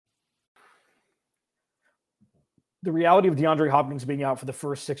The reality of DeAndre Hopkins being out for the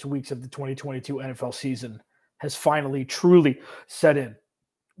first 6 weeks of the 2022 NFL season has finally truly set in.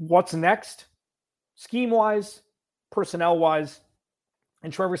 What's next? Scheme-wise, personnel-wise,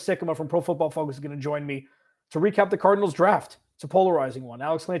 and Trevor Sikkema from Pro Football Focus is going to join me to recap the Cardinals draft. It's a polarizing one.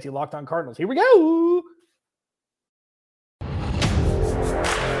 Alex Clancy, Locked On Cardinals. Here we go.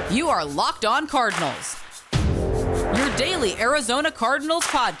 You are Locked On Cardinals, your daily Arizona Cardinals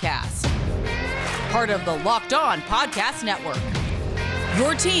podcast. Part of the Locked On Podcast Network,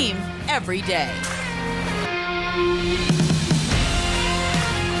 your team every day.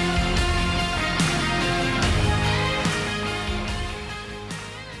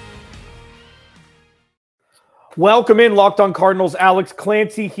 Welcome in, Locked On Cardinals. Alex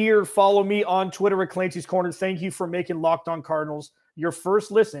Clancy here. Follow me on Twitter at Clancy's Corner. Thank you for making Locked On Cardinals your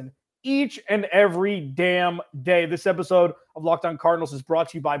first listen each and every damn day. This episode of Locked On Cardinals is brought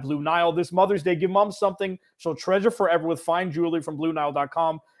to you by Blue Nile. This Mother's Day, give mom something she'll treasure forever with fine jewelry from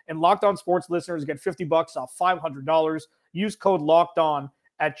BlueNile.com. And Locked On Sports listeners get $50 off $500. Use code Locked On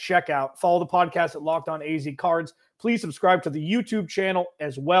at checkout. Follow the podcast at Locked On AZ Cards. Please subscribe to the YouTube channel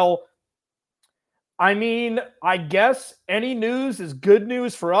as well. I mean, I guess any news is good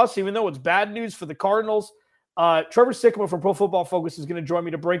news for us, even though it's bad news for the Cardinals. Trevor Sikkema from Pro Football Focus is going to join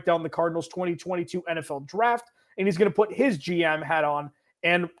me to break down the Cardinals 2022 NFL Draft, and he's going to put his GM hat on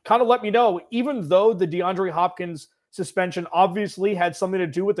and kind of let me know, even though the DeAndre Hopkins suspension obviously had something to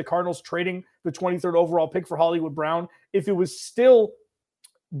do with the Cardinals trading the 23rd overall pick for Hollywood Brown, if it was still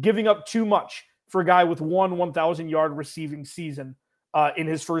giving up too much for a guy with one 1,000-yard receiving season in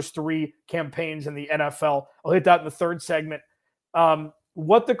his first 3 campaigns in the NFL. I'll hit that in the third segment.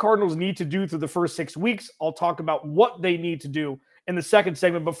 What the Cardinals need to do through the first 6 weeks. I'll talk about what they need to do in the second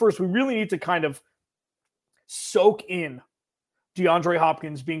segment. But first, we really need to kind of soak in DeAndre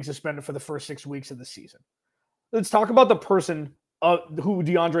Hopkins being suspended for the first 6 weeks of the season. Let's talk about the person who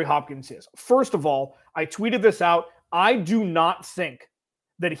DeAndre Hopkins is. First of all, I tweeted this out. I do not think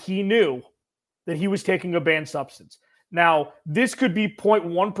that he knew that he was taking a banned substance. Now, this could be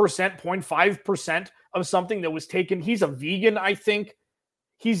 0.1%, 0.5% of something that was taken. He's a vegan, I think.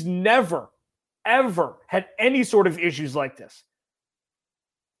 He's never, ever had any sort of issues like this.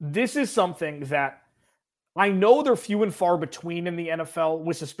 This is something that I know they're few and far between in the NFL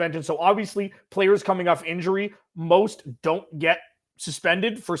with suspension. So obviously, players coming off injury, most don't get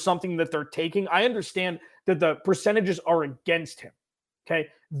suspended for something that they're taking. I understand that the percentages are against him. Okay.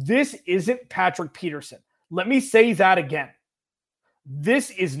 This isn't Patrick Peterson. Let me say that again. This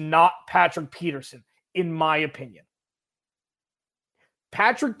is not Patrick Peterson, in my opinion.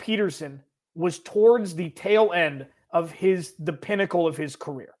 Patrick Peterson was towards the tail end of the pinnacle of his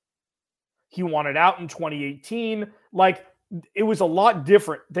career. He wanted out in 2018. Like, it was a lot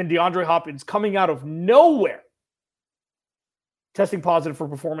different than DeAndre Hopkins coming out of nowhere, testing positive for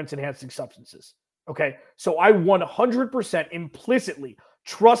performance-enhancing substances. Okay, so I 100% implicitly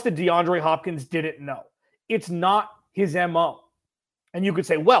trust that DeAndre Hopkins didn't know. It's not his MO. And you could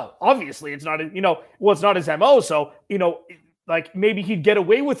say, well, obviously it's not, it's not his MO. So, like maybe he'd get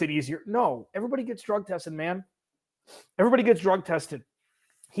away with it easier. No, everybody gets drug tested, man. Everybody gets drug tested.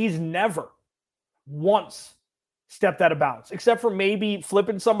 He's never once stepped out of bounds, except for maybe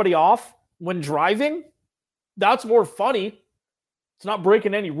flipping somebody off when driving. That's more funny. It's not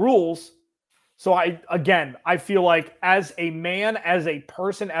breaking any rules. So I feel like as a man, as a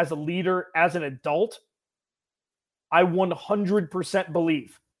person, as a leader, as an adult, I 100%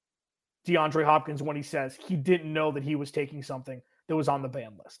 believe DeAndre Hopkins when he says he didn't know that he was taking something that was on the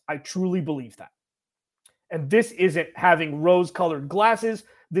ban list. I truly believe that. And this isn't having rose-colored glasses.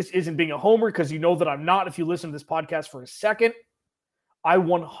 This isn't being a homer, because you know that I'm not if you listen to this podcast for a second. I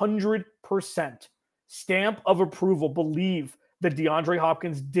 100% stamp of approval believe that DeAndre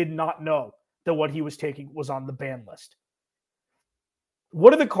Hopkins did not know that what he was taking was on the ban list. What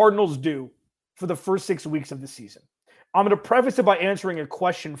do the Cardinals do for the first 6 weeks of the season? I'm going to preface it by answering a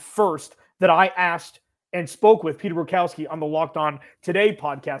question first that I asked and spoke with Peter Bukowski on the Locked On Today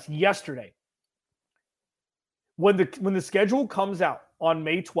podcast yesterday. When the schedule comes out on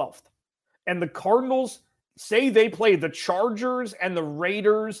May 12th and the Cardinals say they play the Chargers and the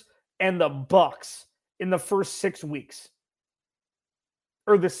Raiders and the Bucks in the first 6 weeks,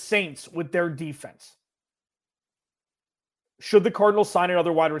 or the Saints with their defense, should the Cardinals sign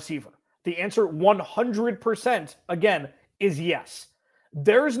another wide receiver? The answer 100%, again, is yes.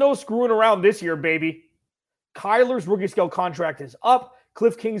 There's no screwing around this year, baby. Kyler's rookie scale contract is up.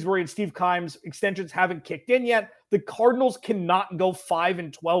 Cliff Kingsbury and Steve Keim's extensions haven't kicked in yet. The Cardinals cannot go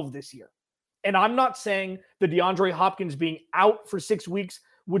 5-12 this year. And I'm not saying the DeAndre Hopkins being out for 6 weeks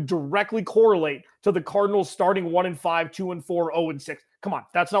would directly correlate to the Cardinals starting 1-5, 2-4, 0-6. Come on,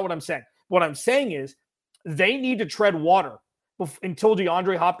 that's not what I'm saying. What I'm saying is they need to tread water until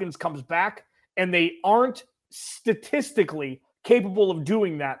DeAndre Hopkins comes back, and they aren't statistically capable of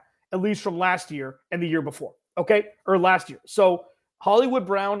doing that, at least from last year and the year before, okay? Or last year. So Hollywood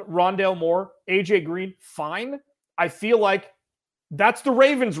Brown, Rondale Moore, AJ Green, fine. I feel like that's the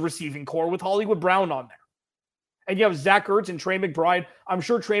Ravens receiving core with Hollywood Brown on there. And you have Zach Ertz and Trey McBride. I'm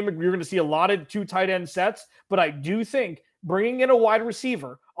sure you're going to see a lot of 2 tight end sets, but I do think bringing in a wide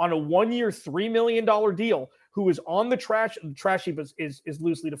receiver on a 1-year, $3 million deal who is on the trash heap is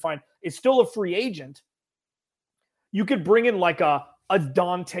loosely defined, is still a free agent. You could bring in like a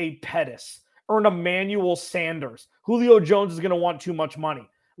Dante Pettis or an Emmanuel Sanders. Julio Jones is going to want too much money.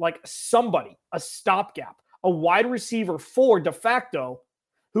 Like somebody, a stopgap, a wide receiver 4 de facto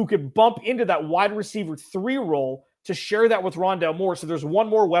who could bump into that wide receiver 3 role to share that with Rondale Moore. So there's one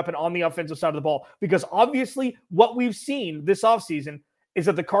more weapon on the offensive side of the ball. Because obviously what we've seen this offseason is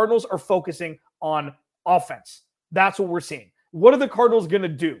that the Cardinals are focusing on offense. That's what we're seeing. What are the Cardinals going to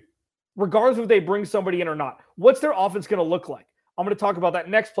do? Regardless if they bring somebody in or not. What's their offense going to look like? I'm going to talk about that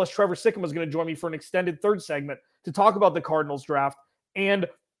next. Plus Trevor Sikkema is going to join me for an extended third segment to talk about the Cardinals draft. And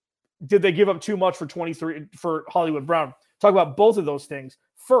did they give up too much for Hollywood Brown? Talk about both of those things.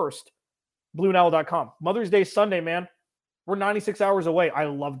 First, BlueNile.com. Mother's Day Sunday, man. We're 96 hours away. I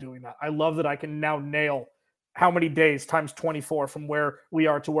love doing that. I love that I can now nail how many days times 24 from where we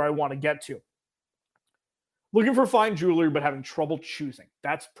are to where I want to get to. Looking for fine jewelry, but having trouble choosing.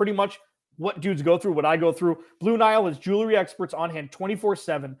 That's pretty much what dudes go through, what I go through. Blue Nile is jewelry experts on hand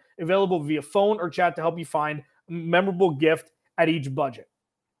 24/7, available via phone or chat to help you find a memorable gift at each budget.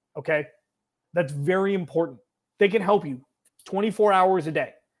 Okay? That's very important. They can help you 24 hours a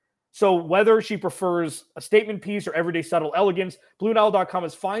day. So whether she prefers a statement piece or everyday subtle elegance, BlueNile.com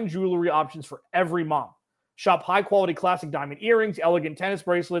has fine jewelry options for every mom. Shop high-quality classic diamond earrings, elegant tennis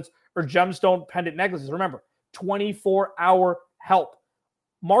bracelets, or gemstone pendant necklaces. Remember, 24-hour help.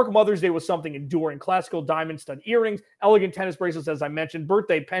 Mark Mother's Day with something enduring. Classical diamond stud earrings, elegant tennis bracelets, as I mentioned,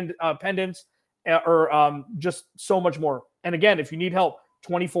 birthday pendants, or just so much more. And again, if you need help,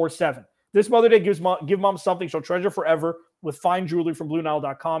 24/7. This Mother's Day give mom something she'll treasure forever with fine jewelry from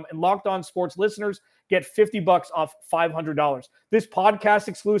BlueNile.com. And Locked On Sports listeners get $50 off $500. This podcast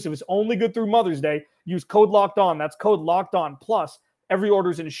exclusive is only good through Mother's Day. Use code Locked On. That's code Locked On. Plus, every order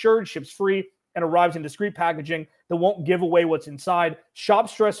is insured, ships free, and arrives in discreet packaging that won't give away what's inside. Shop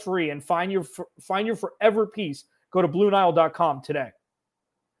stress-free and find your forever piece. Go to BlueNile.com today.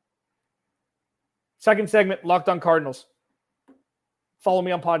 Second segment, Locked On Cardinals. Follow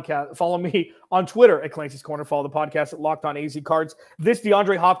me on podcast. Follow me on Twitter at Clancy's Corner. Follow the podcast at Locked On AZ Cards. This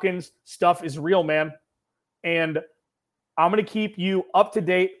DeAndre Hopkins stuff is real, man. And I'm going to keep you up to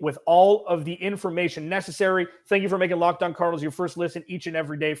date with all of the information necessary. Thank you for making Locked On Cardinals your first listen each and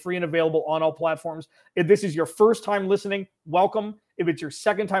every day, free and available on all platforms. If this is your first time listening, welcome. If it's your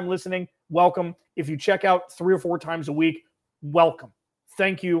second time listening, welcome. If you check out 3 or 4 times a week, welcome.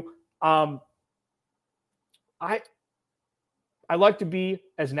 Thank you. I like to be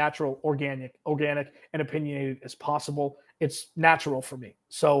as natural, organic, and opinionated as possible. It's natural for me.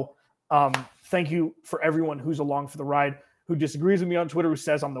 So thank you for everyone who's along for the ride, who disagrees with me on Twitter, who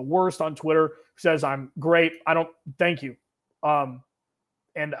says I'm the worst on Twitter, who says I'm great. Thank you.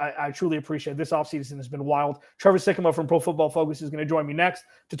 And I truly appreciate it. This offseason has been wild. Trevor Sikkema from Pro Football Focus is going to join me next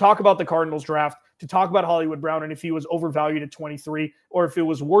to talk about the Cardinals draft, to talk about Hollywood Brown and if he was overvalued at 23 or if it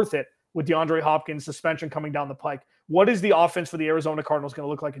was worth it with DeAndre Hopkins' suspension coming down the pike. What is the offense for the Arizona Cardinals going to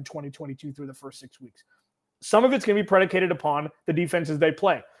look like in 2022 through the first 6 weeks? Some of it's going to be predicated upon the defenses they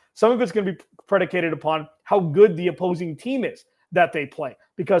play. Some of it's going to be predicated upon how good the opposing team is that they play.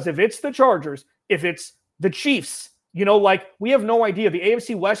 Because if it's the Chargers, if it's the Chiefs, we have no idea. The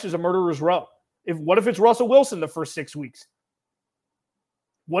AFC West is a murderer's row. What if it's Russell Wilson the first 6 weeks?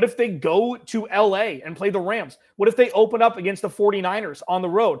 What if they go to LA and play the Rams? What if they open up against the 49ers on the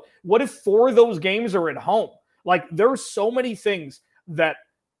road? What if 4 of those games are at home? There are so many things that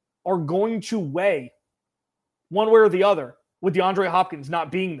are going to weigh one way or the other with DeAndre Hopkins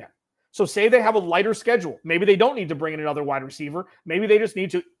not being there. So say they have a lighter schedule. Maybe they don't need to bring in another wide receiver. Maybe they just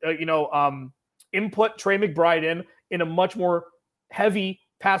need to, input Trey McBride in a much more heavy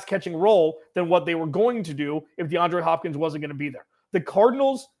pass-catching role than what they were going to do if DeAndre Hopkins wasn't going to be there. The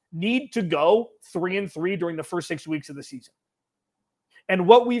Cardinals need to go 3-3 during the first 6 weeks of the season. And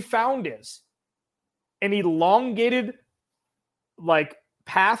what we found is an elongated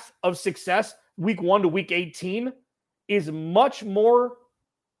path of success week 1 to week 18 is much more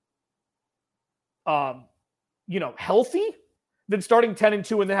healthy than starting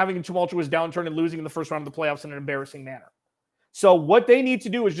 10-2 and then having a tumultuous downturn and losing in the first round of the playoffs in an embarrassing manner. So what they need to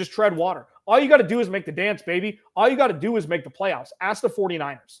do is just tread water. All you got to do is make the dance, baby. All you got to do is make the playoffs. Ask the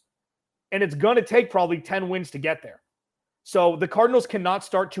 49ers. And it's going to take probably 10 wins to get there. So the Cardinals cannot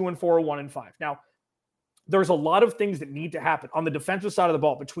start 2-4 or 1-5. Now, there's a lot of things that need to happen on the defensive side of the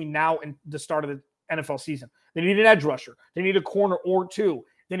ball between now and the start of the NFL season. They need an edge rusher. They need a corner or two.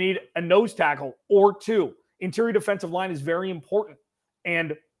 They need a nose tackle or two. Interior defensive line is very important.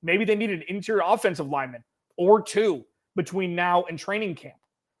 And maybe they need an interior offensive lineman or two between now and training camp.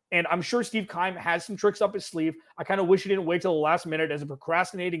 And I'm sure Steve Keim has some tricks up his sleeve. I kind of wish he didn't wait till the last minute as a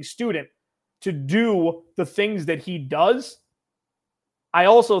procrastinating student to do the things that he does. I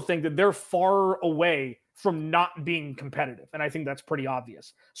also think that they're far away from not being competitive. And I think that's pretty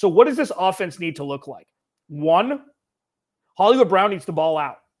obvious. So what does this offense need to look like? One, Hollywood Brown needs to ball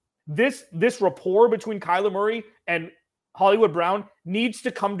out. This rapport between Kyler Murray and Hollywood Brown needs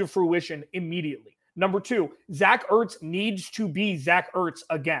to come to fruition immediately. Number two, Zach Ertz needs to be Zach Ertz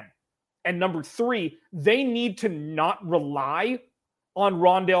again. And number three, they need to not rely on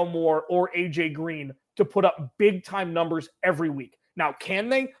Rondale Moore or AJ Green to put up big-time numbers every week. Now, can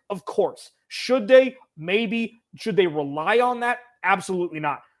they? Of course. Should they? Maybe. Should they rely on that? Absolutely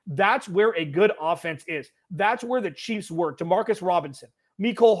not. That's where a good offense is. That's where the Chiefs were. DeMarcus Robinson,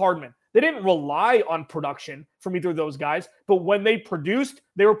 Mecole Hardman. They didn't rely on production from either of those guys, but when they produced,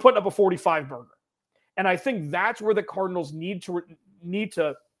 they were putting up a 45 burger. And I think that's where the Cardinals need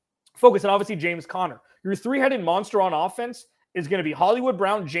to focus. And obviously, James Conner. Your three-headed monster on offense is going to be Hollywood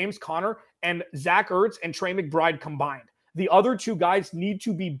Brown, James Conner, and Zach Ertz and Trey McBride combined. The other two guys need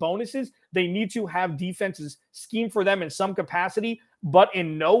to be bonuses. They need to have defenses scheme for them in some capacity, but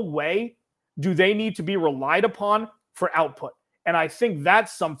in no way do they need to be relied upon for output. And I think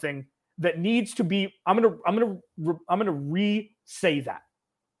that's something that needs to be. I'm gonna re-say that.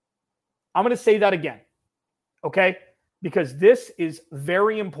 I'm gonna say that again, okay? Because this is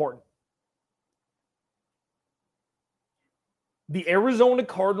very important. The Arizona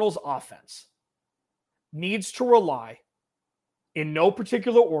Cardinals offense needs to rely, in no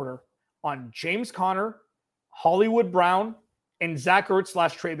particular order, on James Conner, Hollywood Brown, and Zach Ertz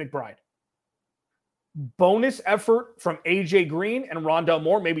 / Trey McBride. Bonus effort from AJ Green and Rondale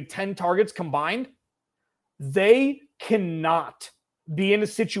Moore, maybe 10 targets combined. They cannot be in a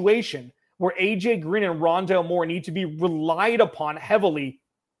situation where AJ Green and Rondale Moore need to be relied upon heavily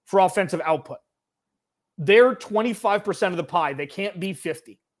for offensive output. They're 25% of the pie. They can't be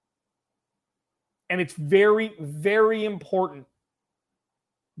 50. And it's very, very important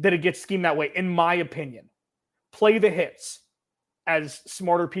that it gets schemed that way, in my opinion. Play the hits, as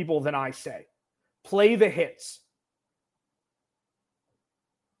smarter people than I say. Play the hits.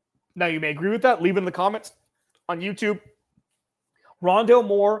 Now, you may agree with that. Leave it in the comments on YouTube. Rondale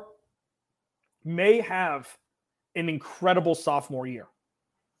Moore may have an incredible sophomore year,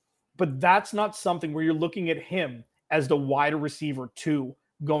 but that's not something where you're looking at him as the wide receiver 2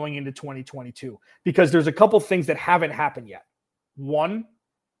 going into 2022, because there's a couple things that haven't happened yet. One,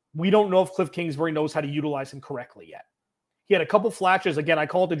 we don't know if Cliff Kingsbury knows how to utilize him correctly yet. He had a couple flashes. Again, I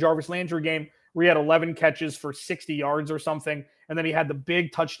call it the Jarvis Landry game, where he had 11 catches for 60 yards or something, and then he had the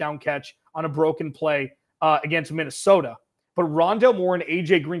big touchdown catch on a broken play against Minnesota. But Rondale Moore and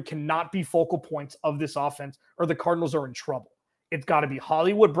AJ Green cannot be focal points of this offense, or the Cardinals are in trouble. It's got to be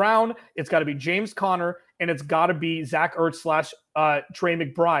Hollywood Brown, it's got to be James Conner, and it's got to be Zach Ertz / Trey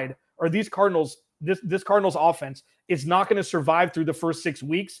McBride. Or these Cardinals, this Cardinals offense is not going to survive through the first 6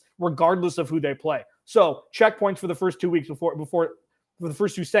 weeks, regardless of who they play. So checkpoints for the first 2 weeks for the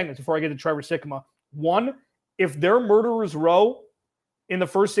first 2 segments before I get to Trevor Sikkema. One, if they're murderer's row in the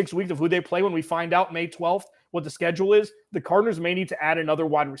first 6 weeks of who they play when we find out May 12th what the schedule is, the Cardinals may need to add another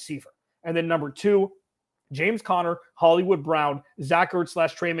wide receiver. And then number 2, James Conner, Hollywood Brown, Zach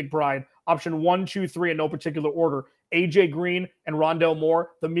Ertz / Trey McBride, option 1, 2, 3 in no particular order, AJ Green and Rondale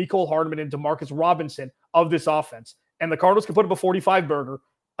Moore, the Mecole Hardman and DeMarcus Robinson of this offense. And the Cardinals can put up a 45 burger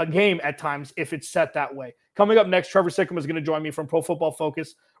a game at times if it's set that way. Coming up next, Trevor Sikkema is going to join me from Pro Football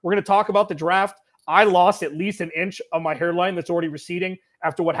Focus. We're going to talk about the draft. I lost at least an inch of my hairline that's already receding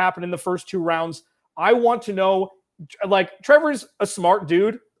after what happened in the first 2 rounds. I want to know, like, Trevor's a smart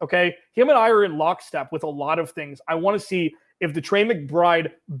dude, okay? Him and I are in lockstep with a lot of things. I want to see if the Trey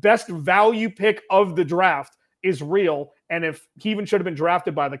McBride best value pick of the draft is real, and if he even should have been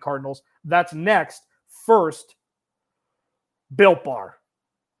drafted by the Cardinals. That's next. First, Built Bar.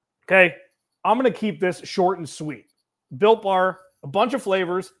 Okay? I'm going to keep this short and sweet. Built Bar, a bunch of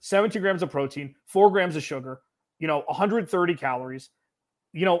flavors, 17 grams of protein, 4 grams of sugar, 130 calories.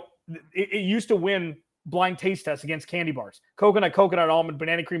 It used to win blind taste test against candy bars. Coconut, almond,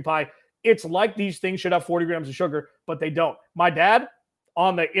 banana cream pie. It's like these things should have 40 grams of sugar, but they don't. My dad,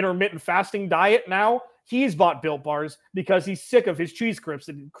 on the intermittent fasting diet now, he's bought Built Bars because he's sick of his cheese crisps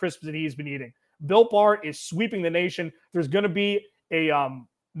that he's been eating. Built Bar is sweeping the nation. There's going to be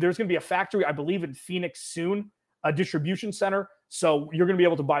a factory, I believe, in Phoenix soon, a distribution center. So you're going to be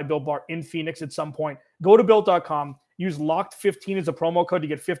able to buy Built Bar in Phoenix at some point. Go to Built.com. Use Locked15 as a promo code to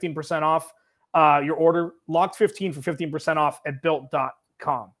get 15% off your order. Locked15 for 15% off at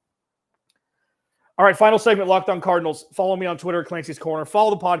Built.com. All right, final segment, Locked On Cardinals. Follow me on Twitter, Clancy's Corner.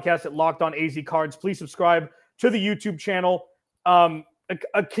 Follow the podcast at Locked On AZ Cards. Please subscribe to the YouTube channel.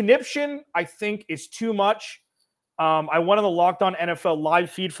 A conniption, I think, is too much. I went on the Locked On NFL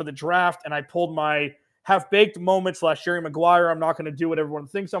live feed for the draft, and I pulled my half-baked moment / Jerry Maguire. I'm not going to do what everyone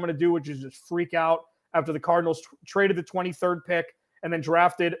thinks I'm going to do, which is just freak out after the Cardinals traded the 23rd pick and then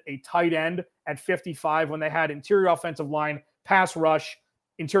drafted a tight end at 55 when they had interior offensive line, pass rush,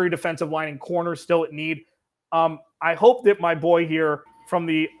 interior defensive line, and corner still at need. I hope that my boy here from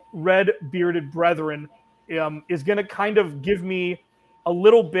the red bearded brethren is going to kind of give me a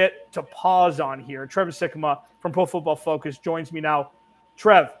little bit to pause on here. Trevor Sikkema from Pro Football Focus joins me now.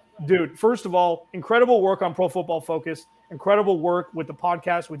 Trev, dude, first of all, incredible work on Pro Football Focus, incredible work with the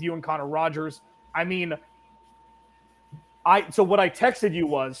podcast with you and Connor Rogers. I mean, so what I texted you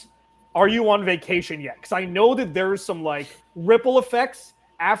was, are you on vacation yet? Because I know that there's some like ripple effects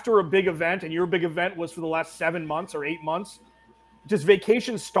after a big event, and your big event was for the last 7 months or 8 months. Does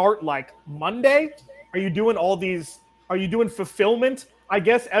vacation start like Monday? Are you doing all these? Are you doing fulfillment, I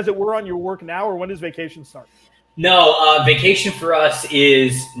guess, as it were, on your work now, or when does vacation start? No, vacation for us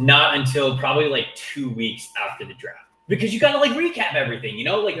is not until probably like 2 weeks after the draft, because you got to like recap everything, you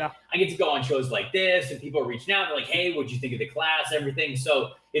know, like I get to go on shows like this and people are reaching out. They're like, hey, what'd you think of the class? Everything.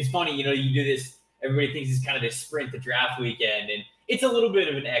 So it's funny, you know, you do this, everybody thinks it's kind of this sprint to draft weekend, and it's a little bit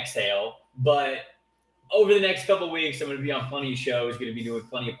of an exhale, but over the next couple of weeks, I'm going to be on plenty of shows, going to be doing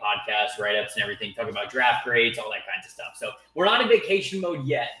plenty of podcasts, write-ups and everything, talking about draft grades, all that kinds of stuff. So we're not in vacation mode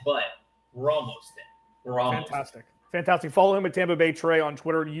yet, but we're almost in. We're almost Fantastic. Follow him at Tampa Bay Trey on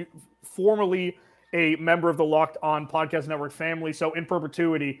Twitter. Formerly a member of the Locked On Podcast Network family. So in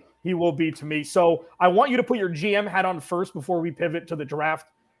perpetuity, he will be to me. So I want you to put your GM hat on first before we pivot to the draft.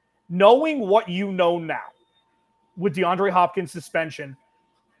 Knowing what you know now with DeAndre Hopkins' suspension,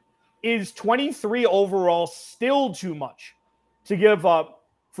 is 23 overall still too much to give up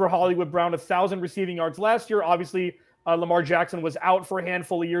for Hollywood Brown? 1,000 receiving yards last year. Obviously, Lamar Jackson was out for a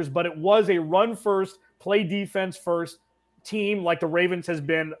handful of years, but it was a run-first, play defense-first team like the Ravens has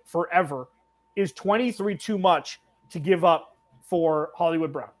been forever. Is 23 too much to give up for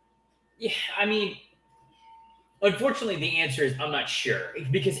Hollywood Brown? Yeah, I mean, unfortunately, the answer is I'm not sure.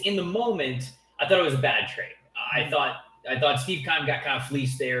 Because in the moment, I thought it was a bad trade. I thought Steve Keim got kind of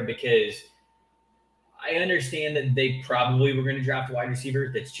fleeced there, because I understand that they probably were going to draft a wide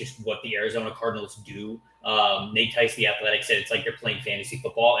receiver. That's just what the Arizona Cardinals do. Nate Tice, the Athletic, said it's like they're playing fantasy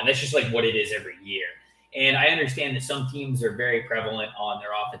football, and that's just like what it is every year. And I understand that some teams are very prevalent on their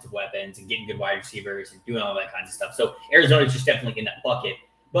offensive weapons and getting good wide receivers and doing all that kinds of stuff. So Arizona's just definitely in that bucket.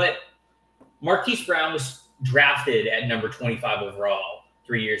 But Marquise Brown was drafted at number 25 overall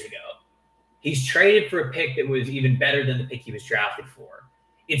 3 years ago. He's traded for a pick that was even better than the pick he was drafted for.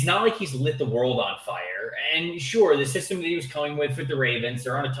 It's not like he's lit the world on fire. And sure, the system that he was coming with the Ravens,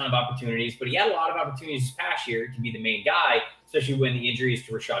 there aren't a ton of opportunities, but he had a lot of opportunities this past year to be the main guy, especially when the injuries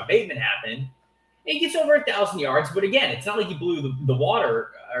to Rashad Bateman happened. And he gets over 1,000 yards, but again, it's not like he blew the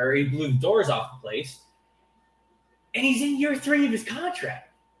water or he blew the doors off the place. And he's in year 3 of his contract.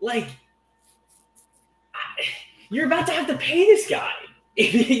 Like, you're about to have to pay this guy.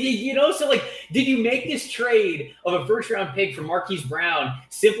 You know, so like, did you make this trade of a first-round pick for Marquise Brown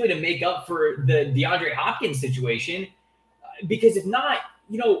simply to make up for the DeAndre Hopkins situation? Because if not,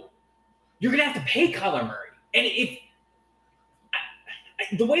 you know, you're going to have to pay Kyler Murray. And if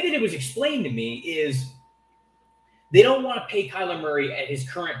the way that it was explained to me is they don't want to pay Kyler Murray at his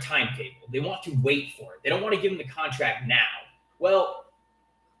current timetable. They want to wait for it. They don't want to give him the contract now. Well,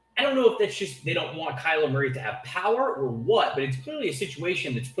 I don't know if that's just they don't want Kyler Murray to have power or what, but it's clearly a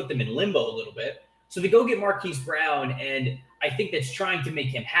situation that's put them in limbo a little bit. So they go get Marquise Brown, and I think that's trying to make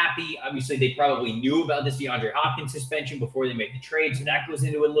him happy. Obviously, they probably knew about this DeAndre Hopkins suspension before they made the trade, so that goes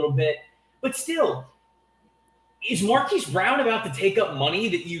into it a little bit. But still, is Marquise Brown about to take up money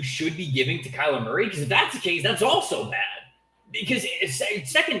that you should be giving to Kyler Murray? Because if that's the case, that's also bad. Because it's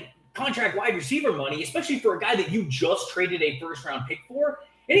second contract wide receiver money, especially for a guy that you just traded a first-round pick for,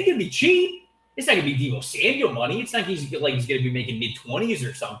 it ain't going to be cheap. It's not going to be Deebo Samuel money. It's not like he's going to be making mid-20s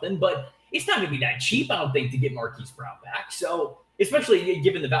or something, but it's not going to be that cheap, I don't think, to get Marquise Brown back. So, especially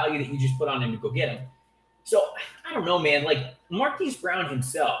given the value that you just put on him to go get him. So, I don't know, man. Like, Marquise Brown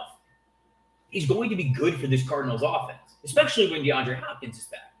himself is going to be good for this Cardinals offense, especially when DeAndre Hopkins is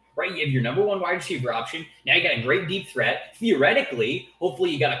back, right? You have your number one wide receiver option. Now you got a great deep threat. Theoretically,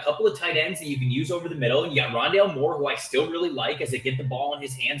 hopefully you got a couple of tight ends that you can use over the middle. And you got Rondale Moore, who I still really like as they get the ball in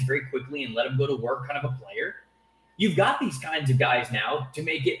his hands very quickly and let him go to work, kind of a player. You've got these kinds of guys now to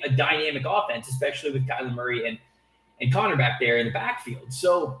make it a dynamic offense, especially with Kyler Murray and Connor back there in the backfield.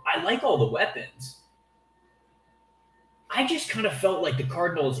 So I like all the weapons. I just kind of felt like the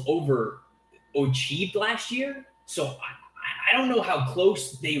Cardinals overachieved last year. So I don't know how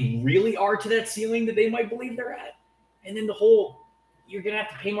close they really are to that ceiling that they might believe they're at. And then the whole, you're going to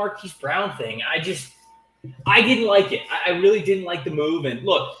have to pay Marquise Brown thing. I didn't like it. I really didn't like the move. And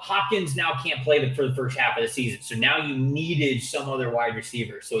look, Hopkins now can't play for the first half of the season. So now you needed some other wide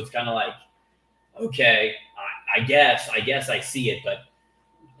receiver. So it's kind of like, okay, I guess I see it. But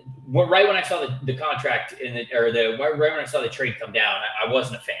right when I saw the contract right when I saw the trade come down, I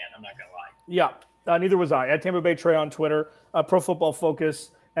wasn't a fan. I'm not going to lie. Yeah, neither was I. At Tampa Bay Trey on Twitter, Pro Football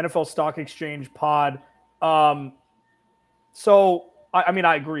Focus, NFL Stock Exchange pod. So, I mean,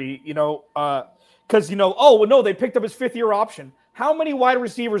 I agree, because, they picked up his fifth-year option. How many wide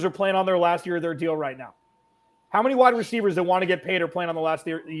receivers are playing on their last year of their deal right now? How many wide receivers that want to get paid are playing on the last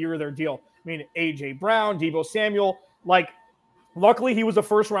year of their deal? I mean, A.J. Brown, Deebo Samuel. Luckily, he was a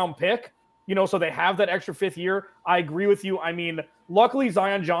first-round pick, so they have that extra fifth year. I agree with you. I mean, luckily,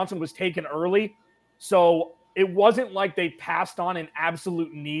 Zion Johnson was taken early, so it wasn't like they passed on an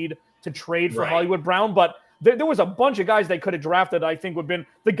absolute need to trade for Hollywood Brown, but there was a bunch of guys they could have drafted. I think would have been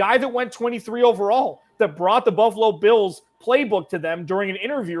the guy that went 23 overall that brought the Buffalo Bills playbook to them during an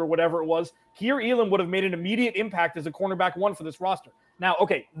interview or whatever it was. Keir Elam would have made an immediate impact as a cornerback one for this roster. Now,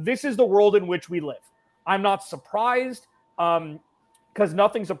 okay, this is the world in which we live. I'm not surprised because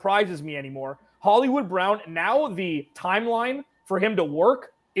nothing surprises me anymore. Hollywood Brown, now the timeline for him to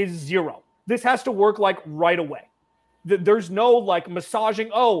work is 0. This has to work right away. There's no massaging.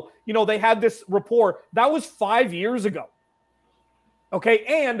 They had this rapport. That was 5 years ago. Okay.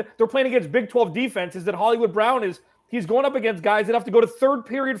 And they're playing against Big 12 defenses that Hollywood Brown he's going up against guys that have to go to third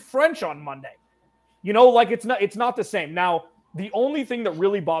period French on Monday. It's not the same. Now, the only thing that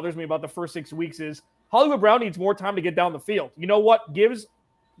really bothers me about the first 6 weeks is Hollywood Brown needs more time to get down the field. You know what gives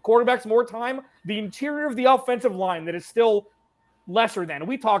quarterbacks more time? The interior of the offensive line that is still lesser than.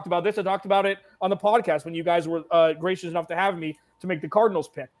 We talked about this. I talked about it on the podcast when you guys were gracious enough to have me to make the Cardinals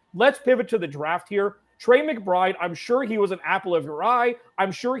pick. Let's pivot to the draft here. Trey McBride, I'm sure he was an apple of your eye.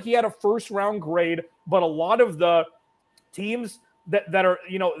 I'm sure he had a first-round grade, but a lot of the teams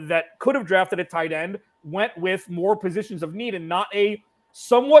that could have drafted a tight end went with more positions of need and not a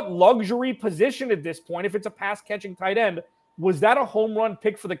somewhat luxury position at this point. If it's a pass-catching tight end, was that a home run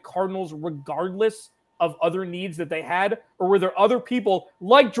pick for the Cardinals regardless of other needs that they had? Or were there other people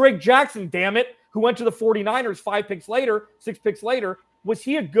like Drake Jackson, damn it, who went to the 49ers 6 picks later? Was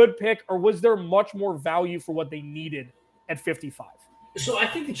he a good pick, or was there much more value for what they needed at 55? So I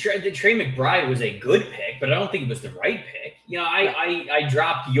think the Trey McBride was a good pick, but I don't think it was the right pick. I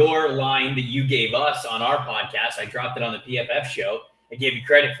dropped your line that you gave us on our podcast. I dropped it on the PFF show. I gave you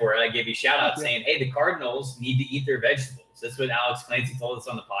credit for it. I gave you a shout out saying, hey, the Cardinals need to eat their vegetables. That's what Alex Clancy told us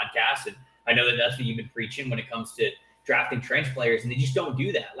on the podcast. And I know that that's what you've been preaching when it comes to drafting trench players, and they just don't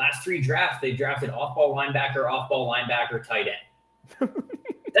do that. Last 3 drafts, they drafted off-ball linebacker, tight end.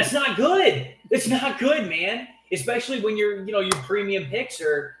 That's not good. It's not good, man. Especially when your premium picks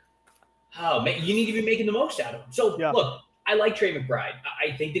are, you need to be making the most out of them. So, Look, I like Trey McBride.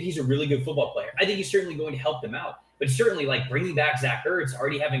 I think that he's a really good football player. I think he's certainly going to help them out. But certainly, bringing back Zach Ertz,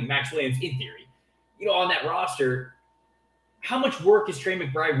 already having Max Williams, in theory, on that roster, how much work is Trey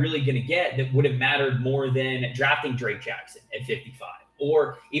McBride really going to get that would have mattered more than drafting Drake Jackson at 55?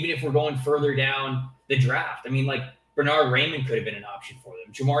 Or even if we're going further down the draft, I mean, Bernard Raymond could have been an option for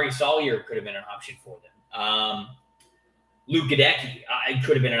them. Jamari Salyer could have been an option for them. Luke Gadecki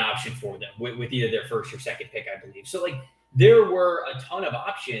could have been an option for them with either their first or second pick, I believe. So, there were a ton of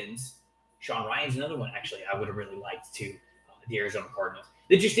options. Sean Ryan's another one, actually, I would have really liked to the Arizona Cardinals.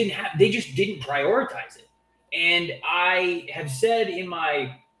 They just didn't prioritize it. And I have said in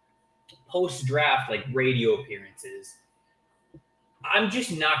my post-draft, radio appearances, I'm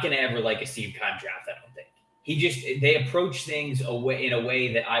just not going to ever like a Steve Keim draft, I don't think. They approach things in a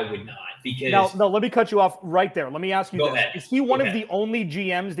way that I would not. Because no, let me cut you off right there. Let me ask you this. Ahead. Is he one of the only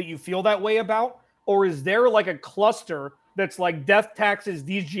GMs that you feel that way about? Or is there a cluster that's death taxes,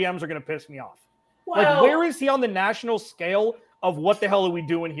 these GMs are going to piss me off? Well, where is he on the national scale of what the hell are we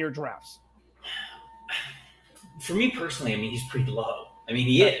doing here drafts? for me personally, I mean, he's pretty low. I mean,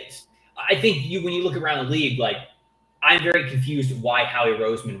 he is. I think when you look around the league, like, I'm very confused why Howie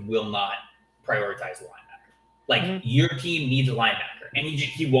Roseman will not prioritize the linebacker. Like, your team needs a linebacker, and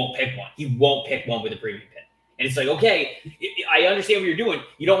he won't pick one. He won't pick one with a premium pick. And it's like, okay, I understand what you're doing.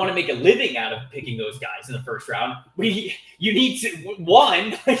 You don't want to make a living out of picking those guys in the first round. You need you need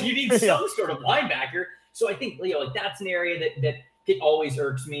some sort of linebacker. So I think, like, that's an area that it always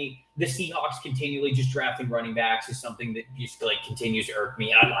irks me. The Seahawks continually just drafting running backs is something that just like continues to irk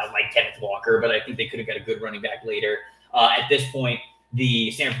me. I like Kenneth Walker, but I think they could have got a good running back later. At this point,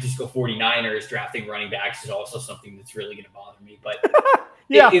 the San Francisco 49ers drafting running backs is also something that's really going to bother me. But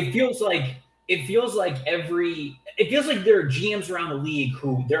it feels like there are GMs around the league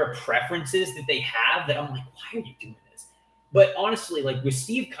who there are preferences that they have that I'm like, why are you doing this? But honestly, like with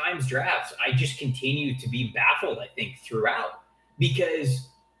Steve Keim's drafts, I just continue to be baffled, I think, throughout, because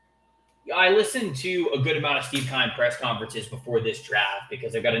I listened to a good amount of Steve Keim press conferences before this draft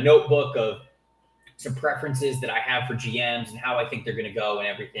because I've got a notebook of some preferences that I have for GMs and how I think they're going to go and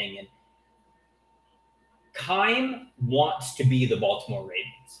everything. And Keim wants to be the Baltimore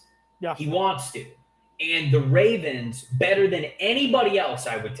Ravens. Yeah. He wants to. And the Ravens, better than anybody else,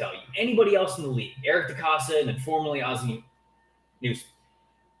 I would tell you, anybody else in the league, Eric DeCosta and then formerly Ozzie Newsome,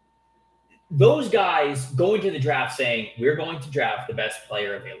 those guys go into the draft saying, we're going to draft the best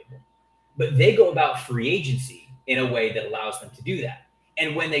player available. But they go about free agency in a way that allows them to do that.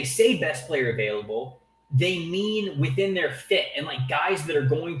 And when they say best player available, they mean within their fit and like guys that are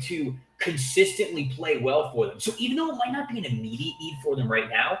going to consistently play well for them. So even though it might not be an immediate need for them right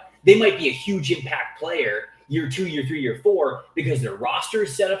now, they might be a huge impact player year 2, year 3, year 4, because their roster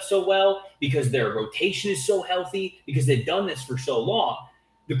is set up so well, because their rotation is so healthy, because they've done this for so long.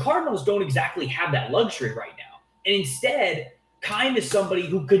 The Cardinals don't exactly have that luxury right now. And instead, Keim is somebody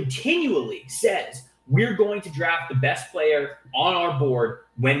who continually says, we're going to draft the best player on our board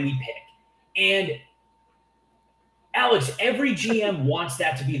when we pick. And Alex, every GM wants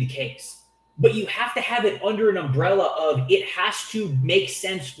that to be the case, but you have to have it under an umbrella of it has to make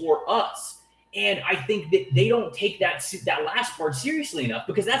sense for us. And I think that they don't take that last part seriously enough,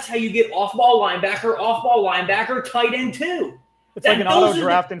 because that's how you get off-ball linebacker, tight end too. It's like an auto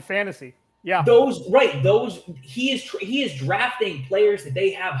draft in fantasy. Yeah. He is drafting players that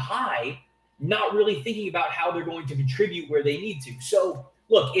they have high, not really thinking about how they're going to contribute where they need to. So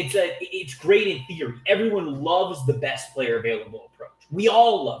look, it's great in theory. Everyone loves the best player available approach. We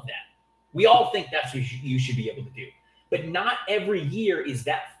all love that. We all think that's what you should be able to do. But not every year is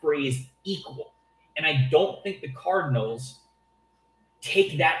that phrase equal. And I don't think the Cardinals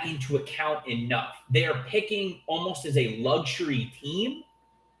take that into account enough. They are picking almost as a luxury team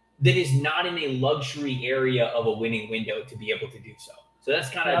that is not in a luxury area of a winning window to be able to do so. So that's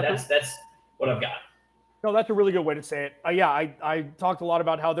kind of that's what I've got. No, that's a really good way to say it. I talked a lot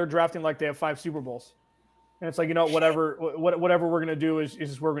about how they're drafting like they have 5 Super Bowls, and it's like, you know, whatever we're gonna do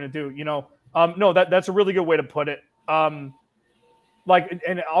is what we're gonna do. You know, no, that's a really good way to put it. Like,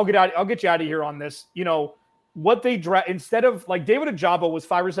 and I'll get you out of here on this. You know, what they draft instead of like David Ojabo was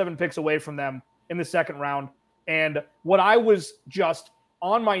 5 or 7 picks away from them in the second round, and what I was just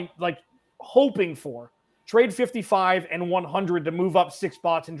on my like hoping for, trade 55 and 100 to move up 6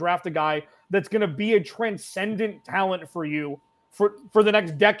 spots and draft a guy that's going to be a transcendent talent for you for the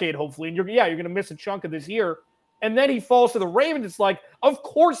next decade, hopefully. And you're going to miss a chunk of this year. And then he falls to the Ravens. It's like, of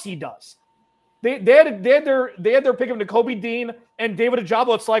course he does. They had their pick of Nakobe Dean and David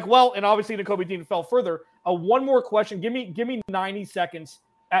Ojabo. It's like, well, and obviously Nakobe Dean fell further. One more question. Give me 90 seconds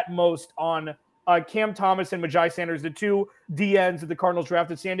at most on Cam Thomas and Majai Sanders, the 2 DNs that the Cardinals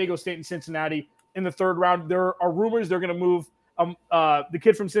drafted, San Diego State and Cincinnati in the 3rd round. There are rumors they're going to move the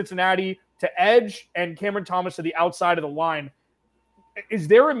kid from Cincinnati to edge and Cameron Thomas to the outside of the line. Is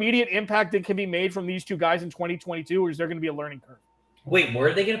there immediate impact that can be made from these 2 guys in 2022, or is there going to be a learning curve? Wait, where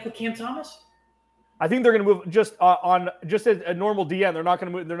are they going to put Cam Thomas? I think they're going to move just as a normal DN. They're not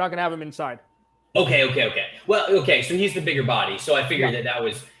going to move. They're not going to have him inside. Okay. Well, okay. So he's the bigger body. So I figured that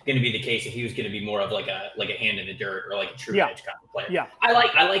was going to be the case if he was going to be more of like a hand in the dirt or like a true edge kind of player. Yeah. I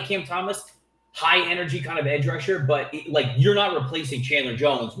like Cam Thomas, high energy kind of edge rusher, but you're not replacing Chandler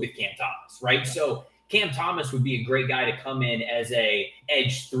Jones with Cam Thomas, right? So Cam Thomas would be a great guy to come in as a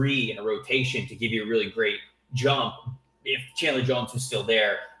edge 3 in a rotation to give you a really great jump if Chandler Jones was still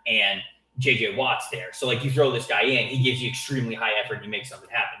there and JJ Watt's there. So like you throw this guy in, he gives you extremely high effort and you make something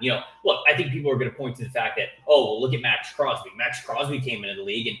happen. You know, look, I think people are going to point to the fact that, oh, well, look at Max Crosby. Max Crosby came into the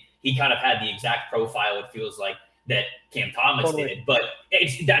league and he kind of had the exact profile, it feels like, that Cam Thomas did. But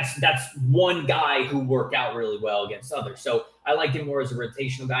that's one guy who worked out really well against others. So I liked him more as a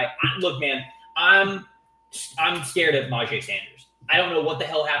rotational guy. Look, man, I'm I'm scared of Myjai Sanders. I don't know what the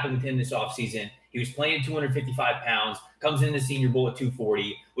hell happened with him this offseason. He was playing 255 pounds, comes in the Senior Bowl at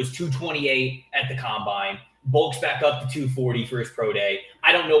 240, was 228 at the Combine, bulks back up to 240 for his pro day.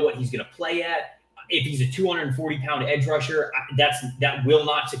 I don't know what he's going to play at. If he's a 240-pound edge rusher, that will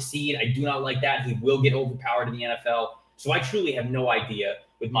not succeed. I do not like that. He will get overpowered in the NFL. So I truly have no idea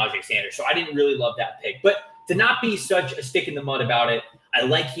with Myjai Sanders. So I didn't really love that pick. But to not be such a stick in the mud about it, I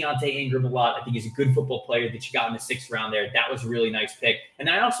like Keaontay Ingram a lot. I think he's a good football player that you got in the 6th round there. That was a really nice pick. And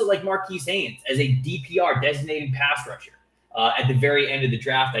then I also like Marquise Haynes as a DPR, designated pass rusher, at the very end of the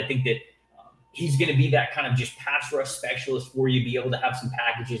draft. I think that he's going to be that kind of just pass rush specialist for you, be able to have some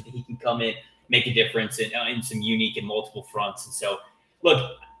packages that he can come in, make a difference in some unique and multiple fronts. And so,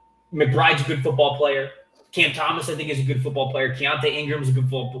 look, McBride's a good football player. Cam Thomas, I think, is a good football player. Keaontay Ingram's a good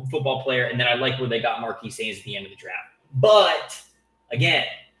football player. And then I like where they got Marquise Haynes at the end of the draft. But again,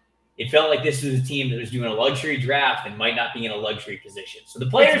 it felt like this was a team that was doing a luxury draft and might not be in a luxury position. So the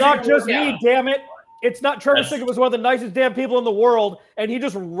players, it's not just me, damn it. It's not. Trevor Sikkema was one of the nicest damn people in the world, and he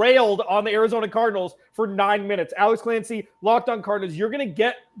just railed on the Arizona Cardinals for 9 minutes. Alex Clancy, Locked On Cardinals. You're going to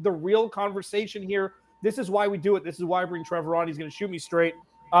get the real conversation here. This is why we do it. This is why I bring Trevor on. He's going to shoot me straight.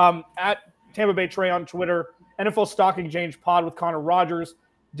 At Tampa Bay Trey on Twitter, NFL Stock Exchange Pod with Connor Rogers.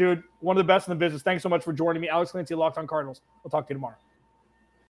 Dude, one of the best in the business. Thanks so much for joining me. Alex Clancy, Locked On Cardinals. We'll talk to you tomorrow.